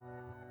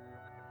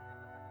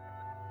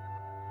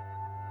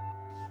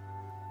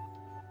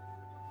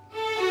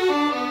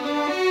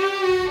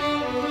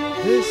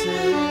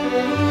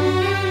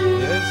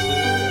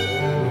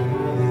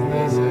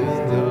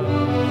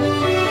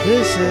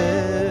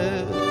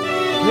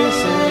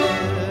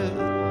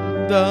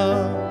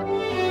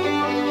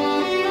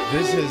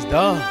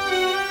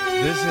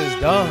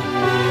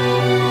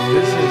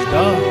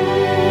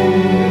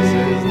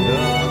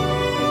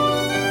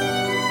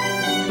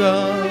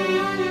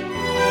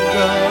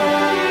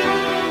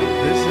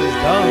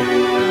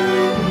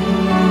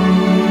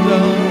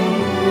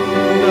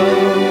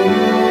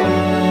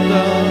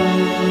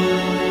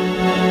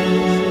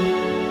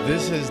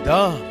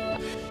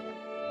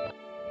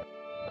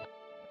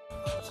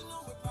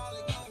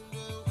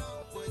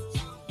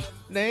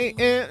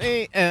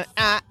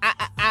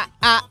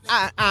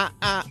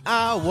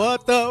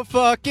What the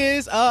fuck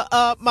is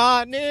up,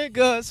 my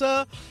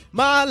niggas,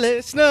 my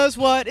listeners?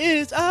 What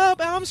is up?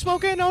 I'm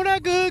smoking on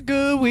that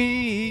good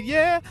weed,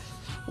 yeah,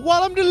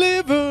 while I'm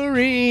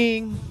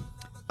delivering.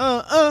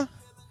 What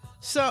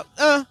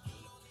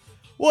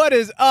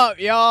is up,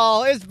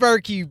 y'all? It's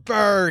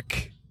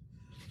Burke.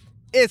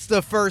 It's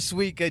the first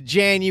week of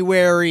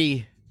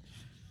January.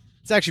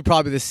 It's actually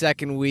probably the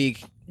second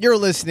week. You're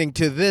listening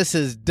to This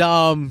Is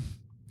Dumb.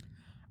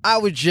 I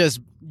was just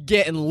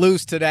getting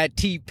loose to that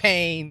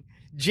T-Pain,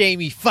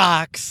 Jamie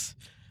Foxx.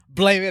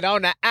 Blame it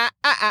on the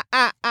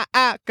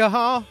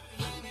alcohol.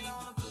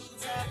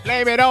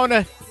 Blame it on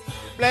the.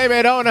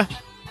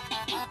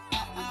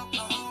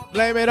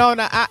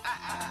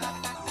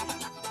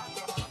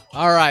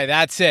 All right,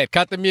 that's it.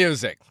 Cut the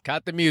music,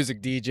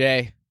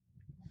 DJ.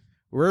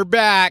 We're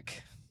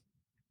back.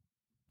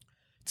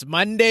 It's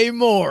Monday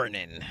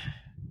morning.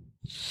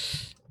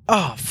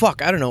 Oh,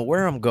 fuck. I don't know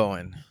where I'm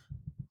going.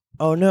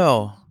 Oh,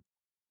 no.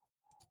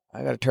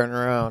 I gotta turn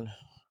around.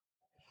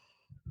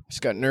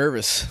 Just got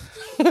nervous.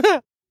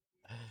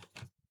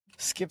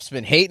 Skip's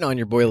been hating on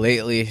your boy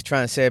lately,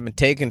 trying to say I've been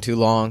taking too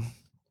long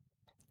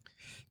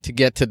to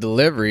get to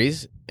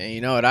deliveries. And you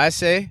know what I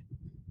say?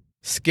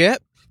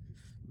 Skip,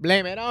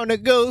 blame it on the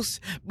goose,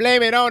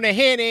 blame it on the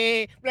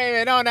Henny, blame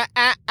it on the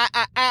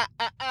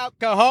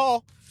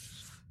alcohol.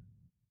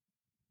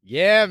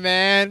 Yeah,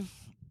 man.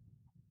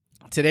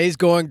 Today's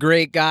going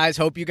great, guys.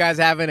 Hope you guys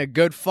having a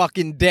good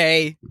fucking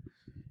day.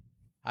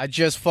 I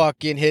just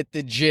fucking hit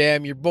the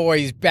gym. Your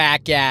boy's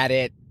back at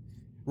it.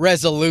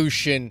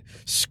 Resolution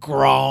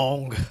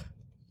strong.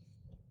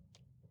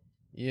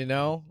 You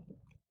know?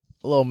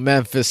 A little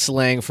Memphis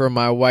slang for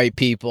my white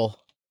people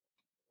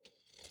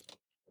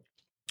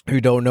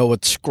who don't know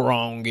what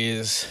strong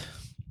is.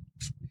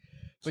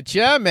 But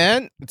yeah,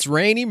 man, it's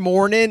rainy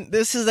morning.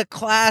 This is a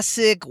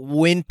classic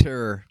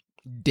winter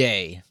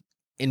day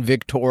in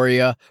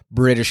Victoria,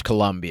 British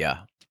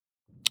Columbia.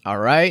 All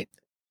right?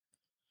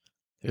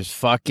 There's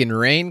fucking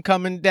rain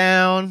coming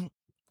down.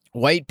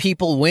 White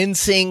people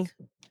wincing.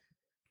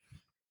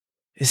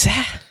 Is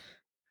that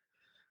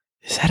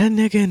a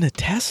nigga in a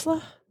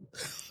Tesla?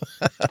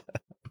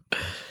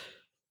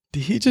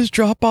 Did he just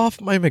drop off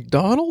my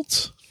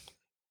McDonald's?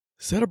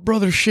 Is that a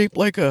brother shaped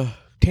like a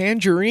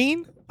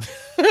tangerine?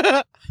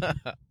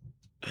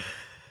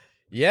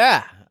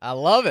 Yeah, I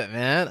love it,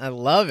 man. I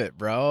love it,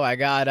 bro. I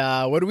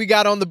got, what do we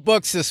got on the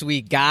books this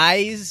week,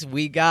 guys?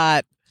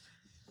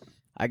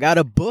 I got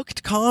a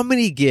booked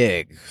comedy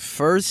gig.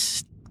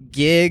 First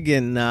gig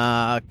in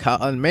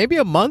maybe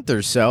a month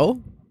or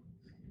so.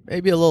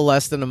 Maybe a little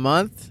less than a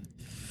month.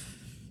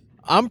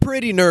 I'm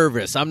pretty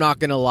nervous. I'm not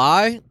going to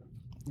lie.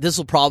 This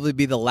will probably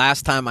be the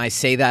last time I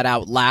say that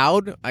out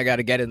loud. I got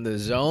to get in the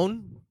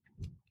zone.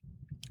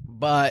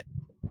 But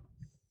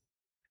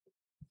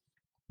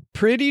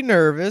pretty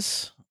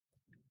nervous.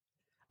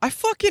 I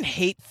fucking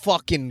hate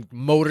fucking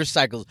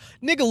motorcycles.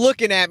 Nigga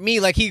looking at me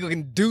like he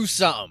can do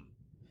something.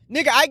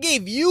 Nigga, I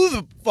gave you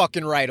the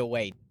fucking right of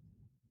way.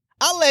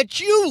 I'll let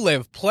you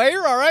live,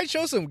 player, all right?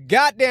 Show some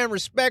goddamn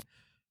respect.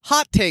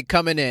 Hot take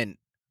coming in.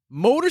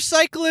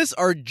 Motorcyclists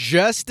are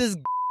just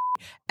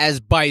as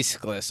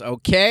bicyclists,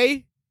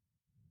 okay?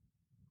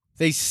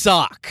 They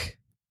suck.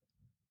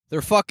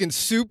 They're fucking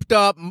souped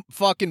up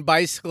fucking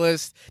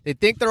bicyclists. They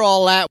think they're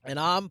all that, and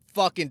I'm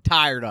fucking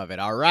tired of it,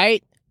 all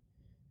right?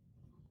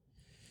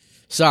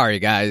 Sorry,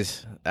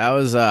 guys. That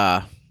was,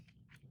 I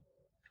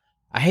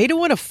hate it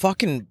when a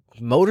fucking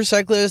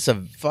motorcyclist, a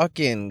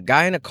fucking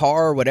guy in a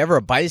car, or whatever,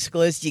 a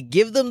bicyclist, you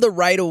give them the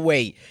right of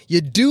way.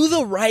 You do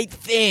the right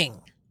thing.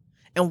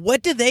 And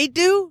what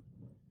do?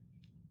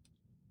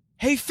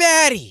 Hey,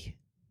 fatty,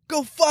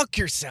 go fuck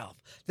yourself.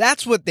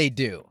 That's what they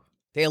do.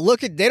 They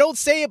don't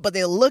say it, but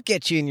they look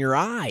at you in your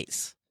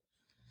eyes.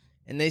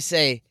 And they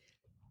say,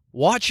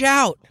 watch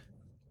out,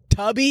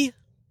 tubby.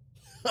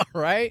 All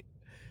right?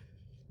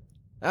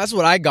 That's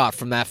what I got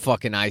from that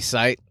fucking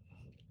eyesight.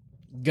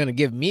 Gonna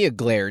give me a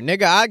glare.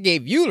 Nigga, I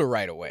gave you the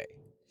right of way.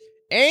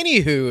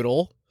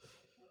 Anyhoodle,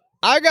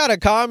 I got a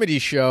comedy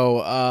show.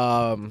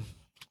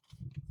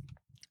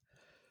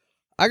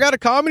 I got a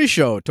comedy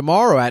show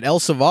tomorrow at El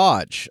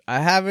Savage. I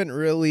haven't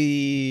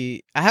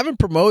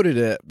promoted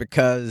it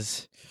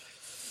because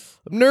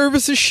I'm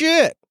nervous as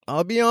shit.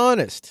 I'll be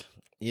honest.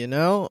 You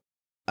know?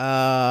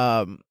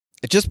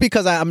 Just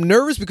because I'm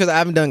nervous because I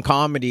haven't done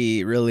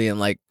comedy really in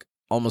like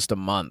almost a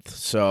month.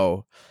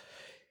 So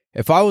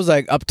if I was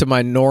like up to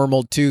my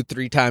normal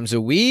 2-3 times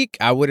a week,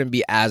 I wouldn't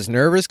be as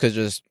nervous because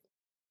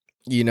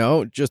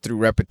just through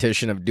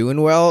repetition of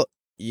doing well,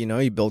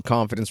 you build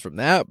confidence from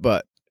that.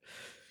 But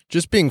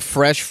just being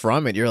fresh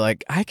from it, you're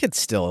like, I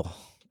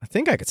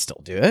think I could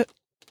still do it.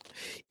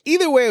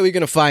 Either way, we're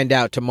going to find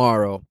out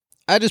tomorrow.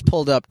 I just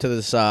pulled up to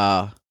this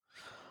little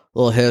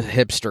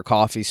hipster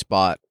coffee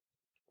spot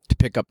to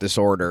pick up this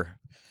order.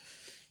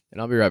 And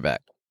I'll be right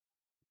back.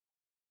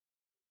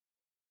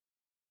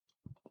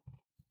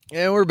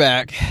 And we're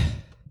back.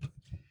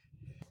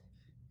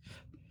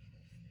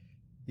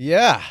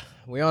 Yeah,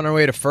 we on our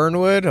way to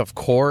Fernwood, of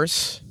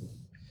course.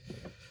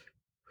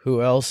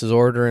 Who else is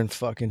ordering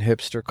fucking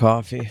hipster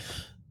coffee?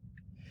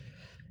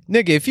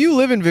 Nigga, if you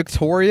live in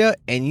Victoria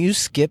and you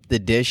skip the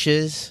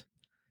dishes,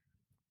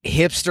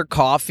 hipster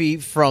coffee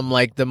from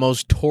like the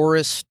most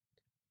tourist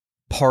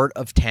part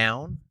of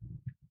town,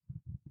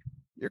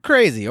 you're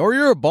crazy or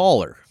you're a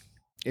baller.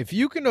 If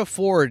you can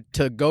afford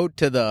to go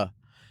to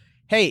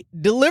hey,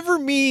 deliver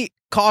me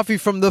coffee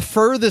from the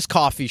furthest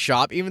coffee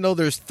shop, even though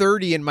there's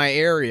 30 in my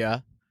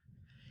area,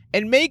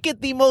 and make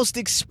it the most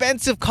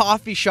expensive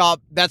coffee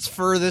shop that's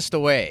furthest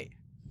away.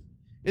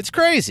 It's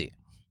crazy.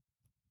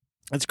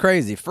 It's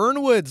crazy.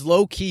 Fernwood's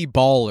low-key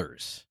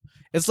ballers.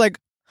 It's like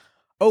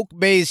Oak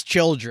Bay's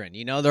children.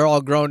 They're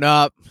all grown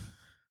up.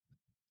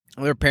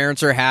 Their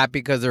parents are happy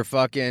because they're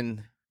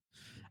fucking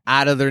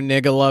out of their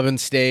nigga-loving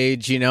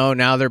stage.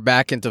 Now they're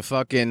back into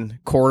fucking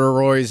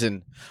corduroys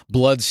and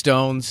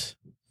bloodstones.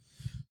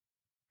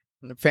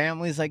 And the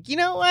family's like, you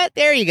know what?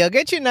 There you go.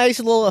 Get you a nice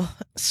little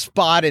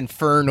spot in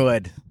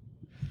Fernwood.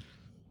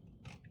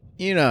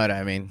 You know what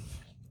I mean?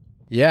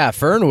 Yeah,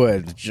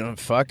 Fernwood,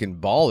 fucking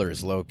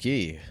ballers,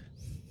 low-key.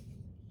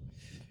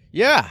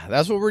 Yeah,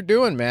 that's what we're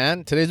doing,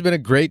 man. Today's been a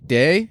great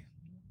day.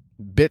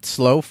 Bit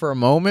slow for a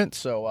moment,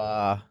 so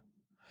I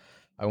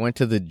went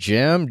to the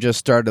gym, just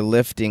started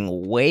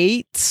lifting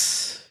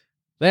weights.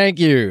 Thank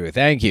you.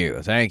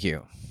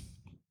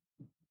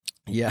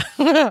 Yeah.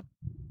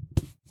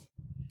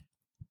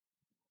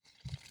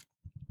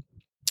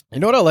 You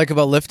know what I like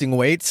about lifting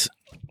weights?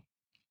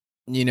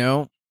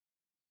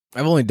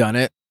 I've only done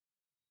it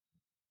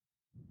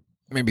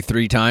maybe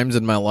 3 times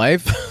in my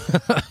life.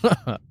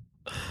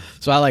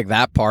 So I like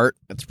that part.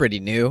 It's pretty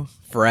new,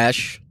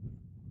 fresh.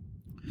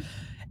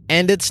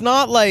 And it's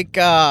not like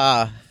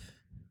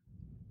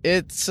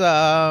it's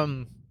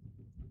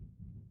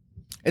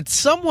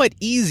somewhat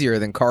easier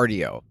than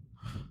cardio.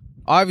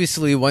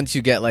 Obviously, once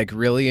you get like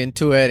really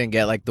into it and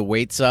get like the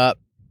weights up,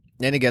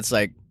 then it gets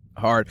like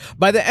hard.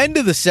 By the end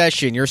of the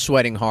session, you're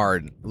sweating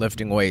hard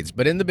lifting weights.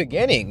 But in the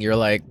beginning, you're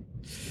like,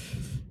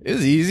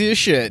 it's easy as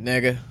shit,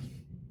 nigga.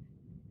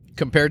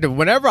 Compared to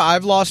whenever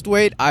I've lost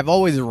weight, I've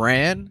always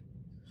ran.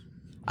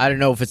 I don't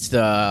know if it's the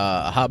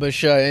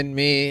Habesha in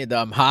me, the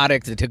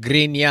Amharic, the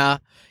Tigrinya,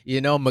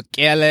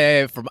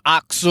 Mekele from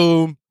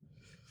Aksum.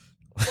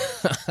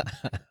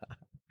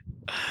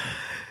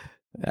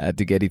 I had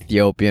to get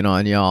Ethiopian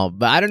on y'all.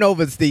 But I don't know if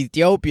it's the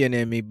Ethiopian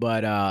in me,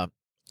 but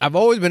I've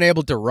always been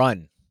able to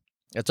run.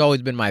 That's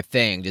always been my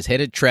thing. Just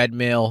hit a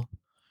treadmill,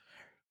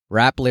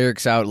 rap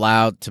lyrics out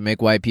loud to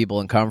make white people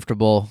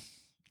uncomfortable.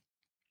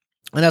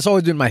 And that's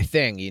always been my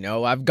thing,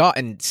 I've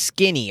gotten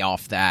skinny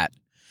off that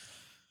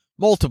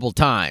multiple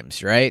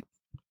times, right?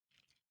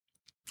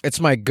 It's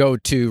my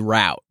go-to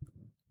route.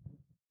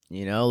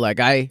 Like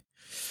I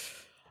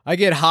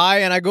get high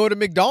and I go to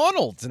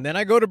McDonald's and then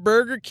I go to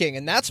Burger King,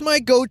 and that's my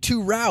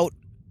go-to route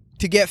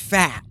to get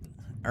fat.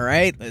 All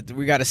right?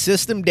 We got a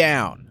system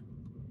down.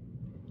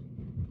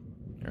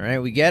 All right,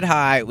 we get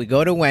high, we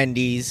go to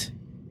Wendy's,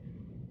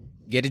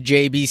 get a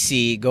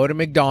JBC, go to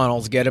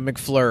McDonald's, get a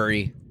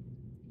McFlurry,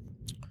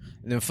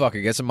 and then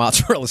get some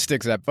mozzarella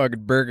sticks at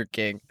fucking Burger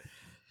King.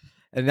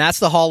 And that's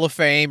the Hall of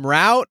Fame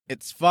route.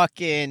 It's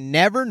fucking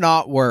never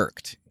not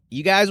worked.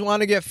 You guys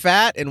want to get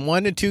fat in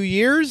 1 to 2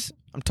 years?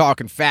 I'm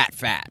talking fat.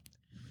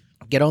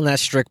 Get on that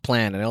strict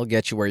plan and it'll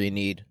get you where you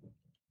need.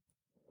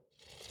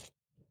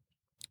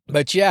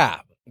 But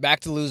yeah,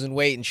 back to losing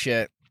weight and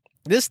shit.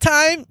 This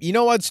time, you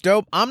know what's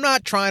dope? I'm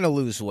not trying to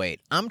lose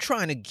weight. I'm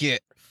trying to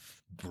get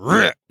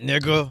ripped,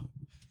 nigga.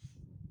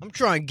 I'm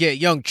trying to get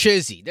Young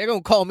Chizzy. They're going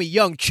to call me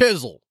Young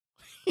Chisel.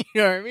 You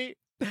know what I mean?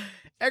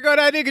 There go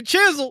that nigga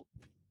Chisel.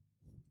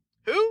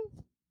 Who?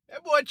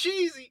 That boy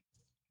Cheesy.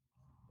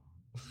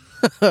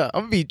 I'm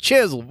going to be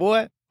Chisel,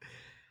 boy.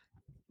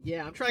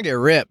 Yeah, I'm trying to get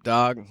ripped,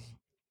 dog.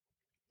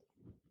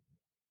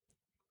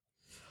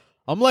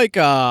 I'm like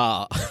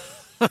a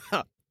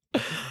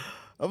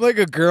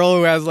girl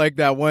who has like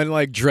that one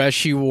like dress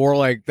she wore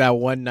like that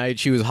one night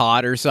she was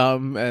hot or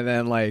something, and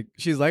then like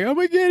she's like, I'm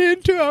gonna get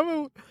into it. I'm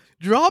gonna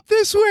drop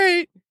this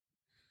weight.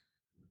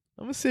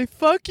 I'm gonna say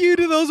fuck you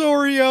to those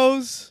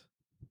Oreos,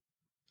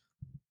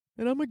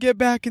 and I'm gonna get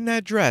back in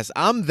that dress.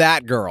 I'm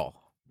that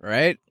girl,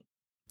 right?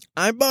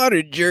 I bought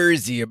a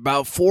jersey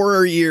about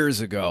 4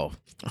 years ago.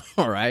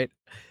 All right.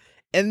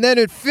 And then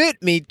it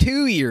fit me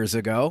 2 years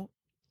ago.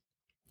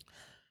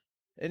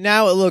 And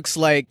now it looks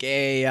like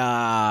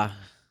a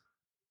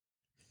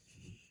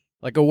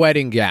like a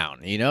wedding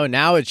gown, you know?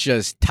 Now it's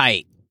just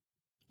tight.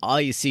 All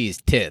you see is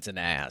tits and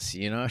ass,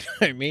 you know what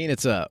I mean?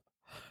 It's a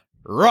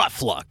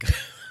rough look.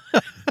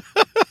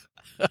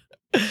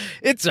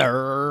 It's a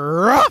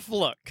rough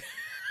look.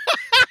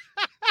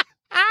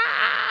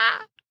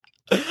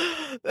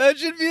 That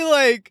should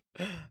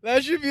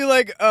be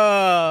like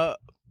a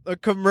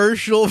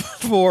commercial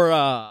for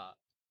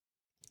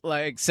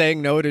like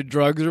saying no to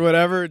drugs or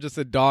whatever, just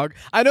a dog.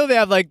 I know they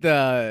have like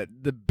the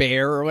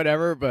bear or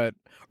whatever, but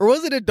or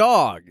was it a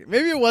dog?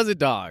 Maybe it was a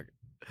dog.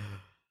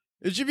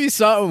 It should be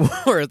something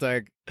where it's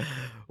like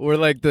where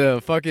like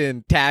the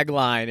fucking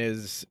tagline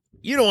is,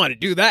 "You don't want to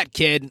do that,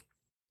 kid.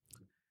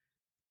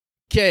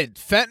 Kid,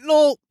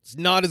 fentanyl is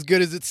not as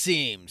good as it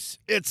seems.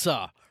 It's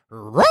a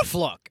rough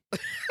look."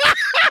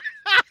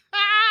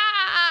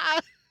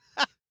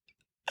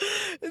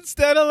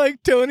 Instead of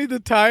like Tony the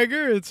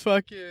Tiger, it's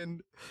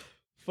fucking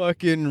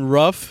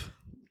rough.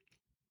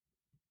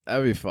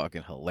 That'd be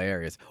fucking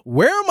hilarious.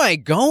 Where am I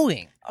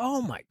going?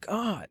 Oh my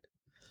God.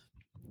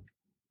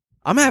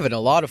 I'm having a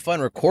lot of fun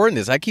recording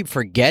this. I keep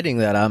forgetting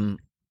that I'm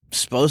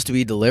supposed to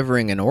be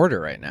delivering an order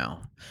right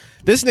now.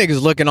 This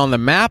nigga's looking on the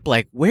map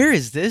like, where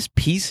is this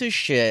piece of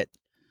shit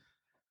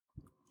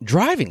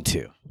driving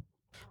to?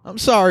 I'm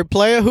sorry,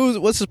 player.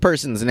 What's this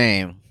person's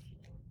name?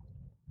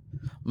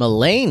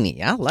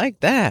 Mulaney. I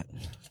like that.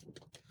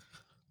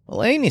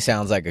 Mulaney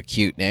sounds like a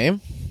cute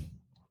name.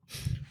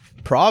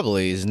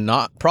 Probably,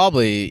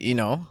 you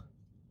know.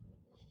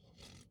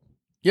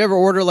 You ever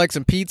order like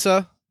some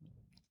pizza?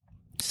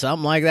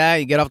 Something like that.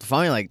 You get off the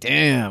phone, you're like,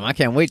 damn, I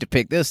can't wait to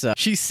pick this up.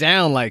 She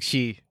sound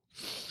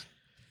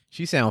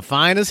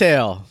fine as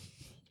hell.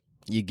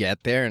 You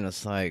get there and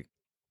it's like,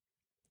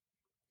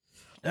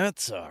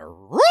 that's a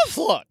rough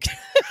look.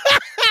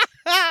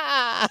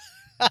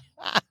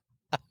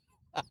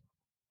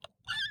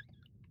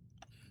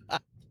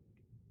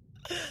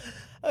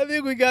 I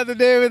think we got the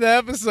name of the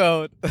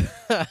episode.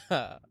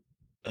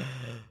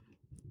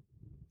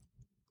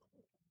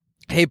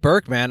 Hey,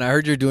 Burke, man, I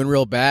heard you're doing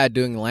real bad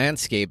doing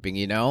landscaping,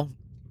 you know?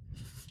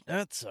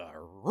 That's a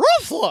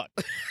rough look.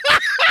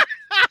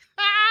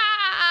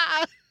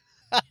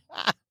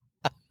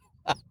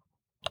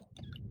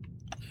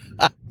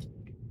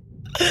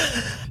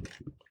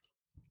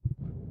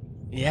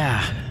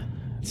 Yeah,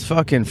 it's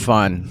fucking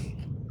fun.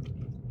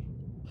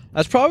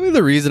 That's probably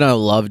the reason I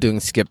love doing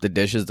Skip the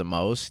Dishes the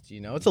most. You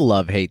know, it's a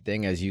love-hate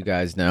thing, as you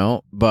guys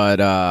know. But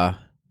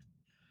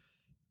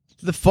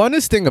the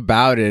funnest thing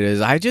about it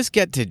is I just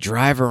get to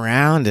drive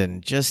around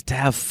and just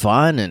have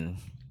fun and,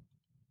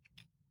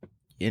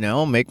 you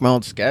know, make my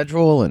own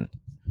schedule and,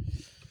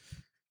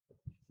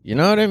 you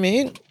know what I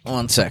mean?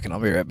 1 second, I'll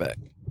be right back.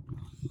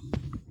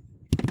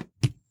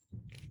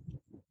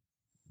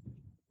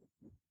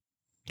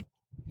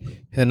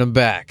 And I'm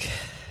back.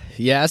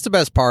 Yeah, that's the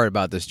best part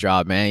about this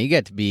job, man. You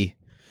get to be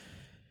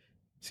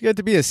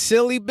a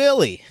silly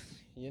Billy,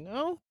 you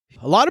know?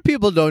 A lot of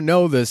people don't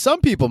know this.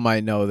 Some people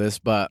might know this,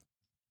 but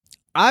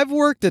I've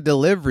worked a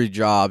delivery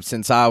job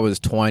since I was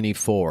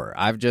 24.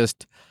 I've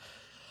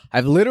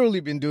literally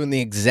been doing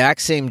the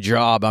exact same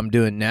job I'm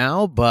doing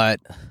now, but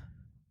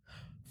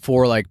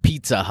for like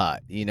Pizza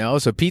Hut, you know?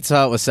 So Pizza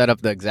Hut was set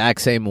up the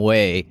exact same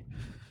way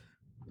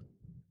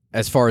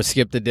as far as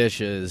Skip the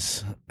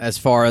Dishes, as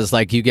far as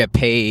like you get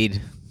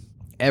paid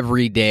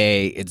every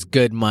day. It's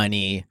good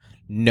money,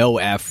 no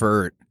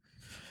effort.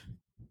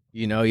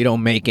 You know, you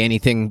don't make any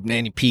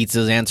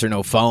pizzas, answer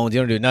no phones.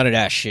 You don't do none of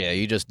that shit.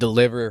 You just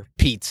deliver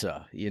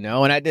pizza, you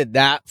know? And I did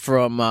that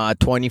from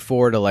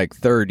 24 to like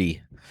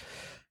 30.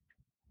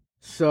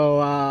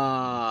 So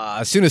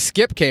as soon as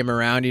Skip came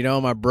around, you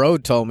know, my bro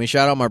told me,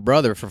 shout out my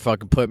brother for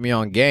fucking putting me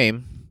on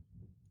game.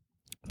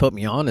 Put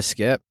me on to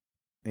Skip.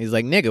 He's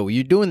like, nigga, well,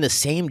 you're doing the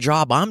same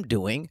job I'm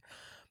doing,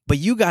 but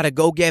you got to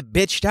go get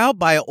bitched out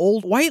by an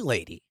old white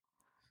lady.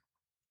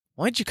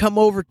 Why don't you come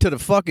over to the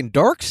fucking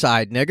dark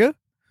side, nigga?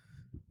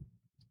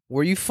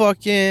 Where you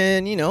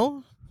fucking, you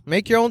know,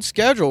 make your own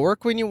schedule,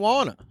 work when you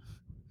wanna,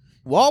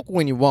 walk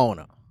when you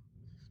wanna,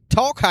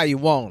 talk how you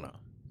wanna.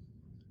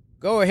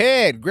 Go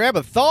ahead, grab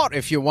a thought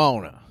if you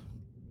wanna.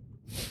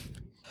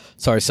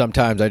 Sorry,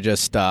 sometimes I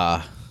just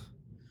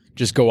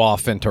go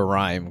off into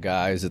rhyme,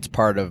 guys. It's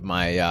part of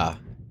my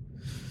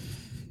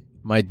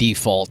my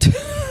default.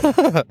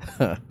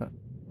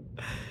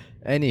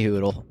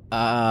 Anyhoodle.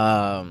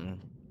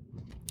 And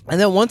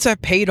then once I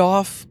paid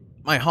off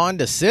my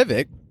Honda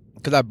Civic,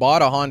 because I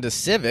bought a Honda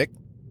Civic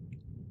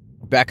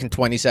back in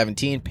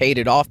 2017, paid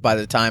it off by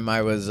the time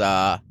I was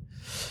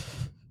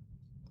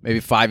maybe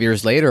 5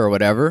 years later or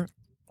whatever,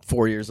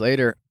 4 years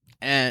later.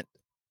 And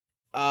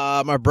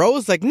my bro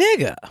was like,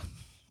 nigga,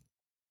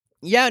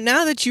 yeah,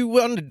 now that you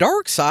went on the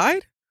dark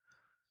side,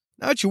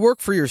 now that you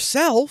work for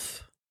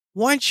yourself,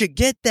 why don't you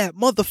get that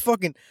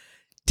motherfucking,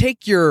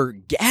 take your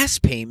gas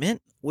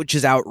payment, which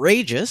is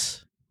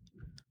outrageous,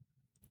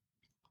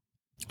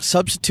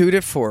 substitute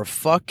it for a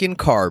fucking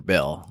car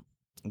bill.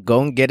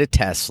 Go and get a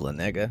Tesla,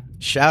 nigga.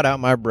 Shout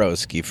out my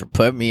broski for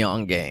putting me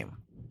on game.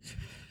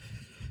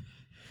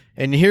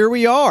 And here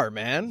we are,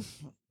 man.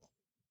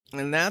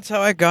 And that's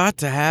how I got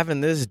to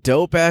having this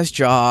dope-ass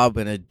job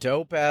and a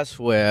dope-ass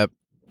whip.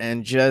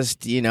 And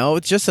just,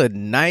 it's just a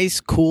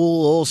nice,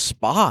 cool little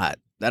spot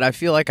that I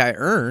feel like I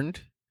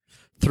earned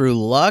through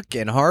luck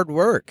and hard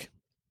work.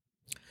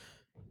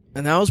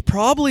 And that was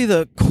probably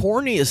the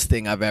corniest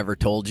thing I've ever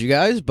told you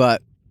guys,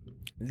 but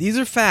these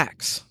are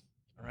facts,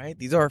 all right?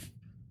 These are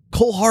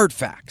cold, hard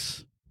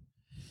facts.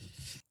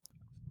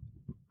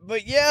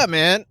 But yeah,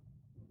 man.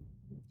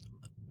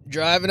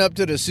 Driving up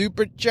to the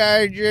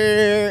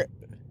supercharger.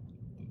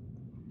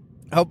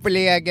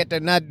 Hopefully I get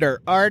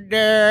another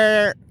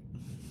order.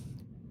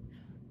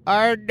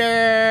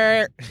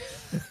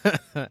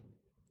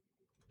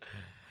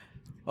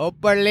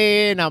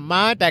 Hopefully in a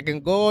month I can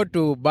go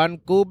to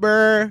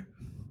Vancouver.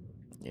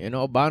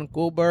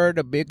 Vancouver,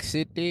 the big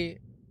city.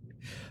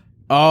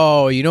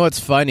 Oh, you know what's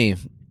funny?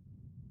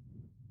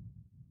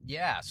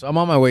 Yeah, so I'm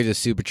on my way to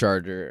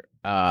supercharger.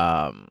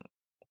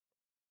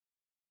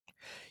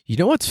 You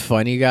know what's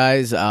funny,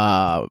 guys?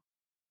 I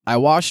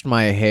washed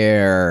my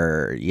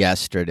hair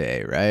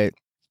yesterday, right?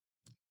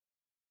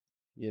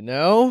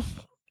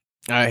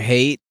 I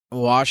hate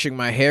washing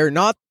my hair.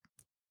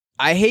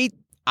 I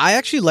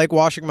actually like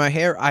washing my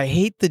hair. I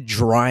hate the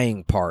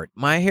drying part.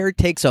 My hair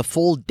takes a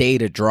full day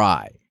to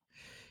dry.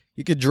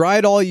 You could dry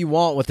it all you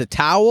want with a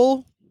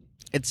towel.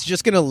 It's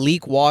just going to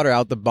leak water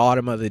out the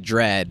bottom of the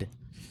dread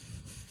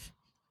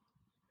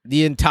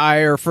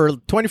for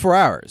 24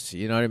 hours.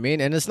 You know what I mean?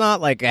 And it's not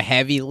like a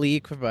heavy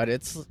leak, but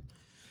it's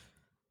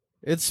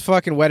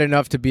fucking wet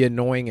enough to be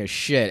annoying as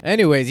shit.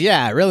 Anyways,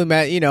 yeah, it really,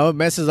 it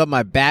messes up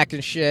my back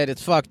and shit.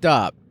 It's fucked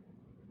up.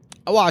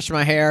 I washed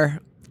my hair,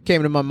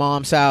 came to my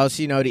mom's house,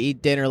 to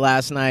eat dinner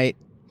last night.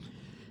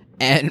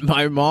 And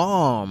my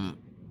mom,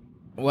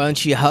 when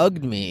she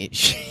hugged me,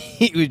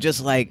 she was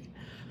just like,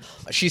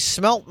 she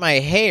smelt my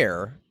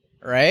hair,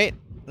 right?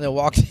 And then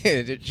walked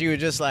in. She was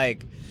just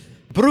like,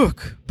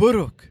 Burke,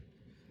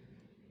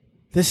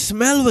 the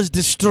smell was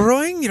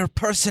destroying your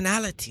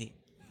personality.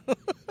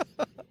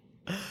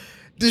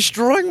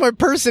 Destroying my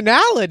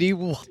personality?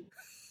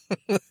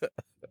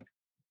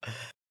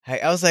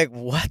 I was like,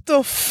 what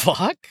the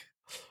fuck?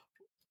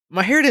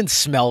 My hair didn't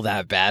smell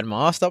that bad,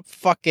 Ma. Stop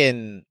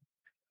fucking...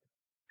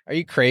 Are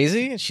you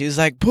crazy? And she's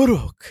like,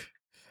 Burke,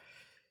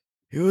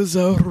 it was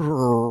a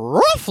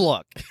rough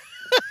look.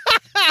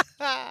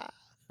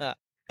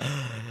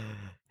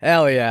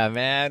 Hell yeah,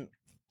 man.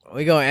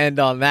 We gonna end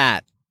on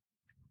that.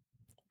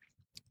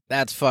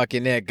 That's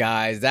fucking it,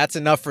 guys. That's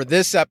enough for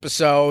this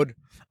episode.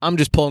 I'm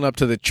just pulling up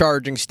to the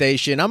charging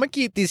station. I'm gonna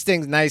keep these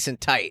things nice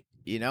and tight,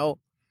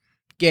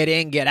 Get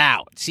in, get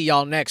out. See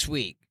y'all next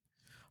week.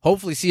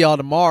 Hopefully see y'all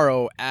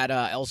tomorrow at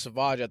El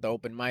Savage at the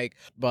open mic.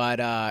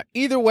 But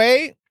either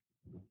way,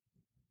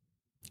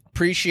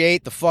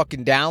 appreciate the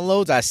fucking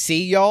downloads. I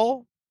see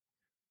y'all.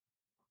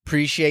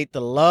 Appreciate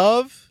the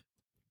love.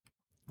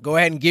 Go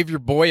ahead and give your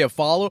boy a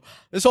follow.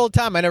 This whole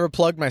time I never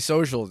plugged my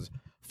socials.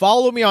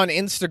 Follow me on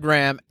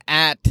Instagram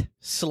at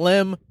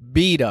Slim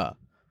Beta.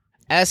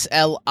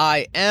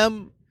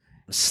 SLIM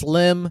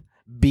Slim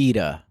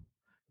Beta.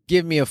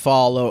 Give me a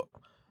follow.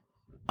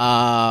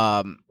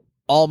 All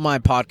my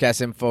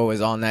podcast info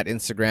is on that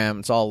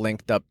Instagram. It's all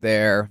linked up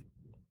there.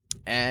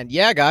 And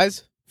yeah,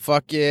 guys,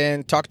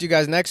 fucking talk to you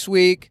guys next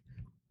week.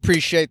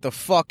 Appreciate the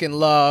fucking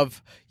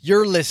love.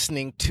 You're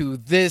listening to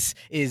This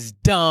Is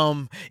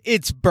Dumb.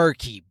 It's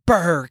Burke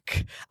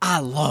Burke. I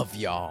love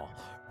y'all.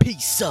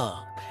 Peace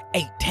up.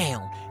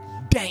 A-Town.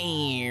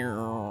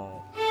 Damn.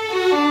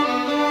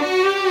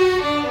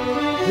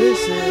 This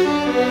is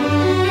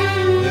dumb.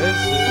 This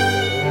is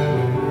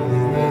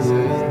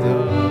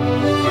dumb.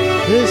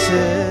 This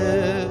is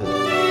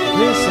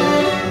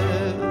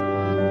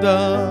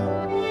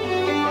dumb.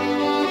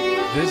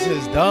 This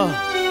is dumb.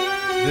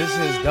 This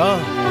is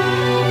dumb.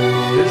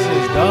 This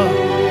is dumb.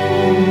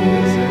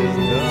 This is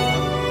dumb.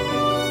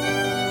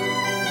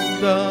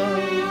 Dumb.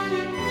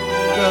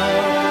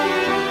 Dumb.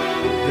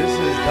 This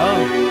is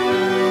dumb.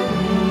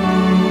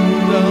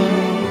 Dumb.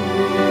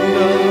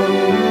 Dumb.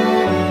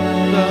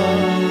 Dumb.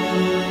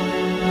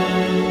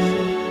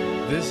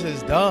 This is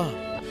dumb.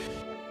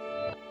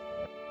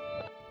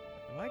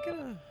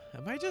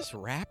 Am I just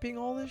rapping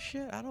all this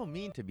shit? I don't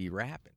mean to be rapping.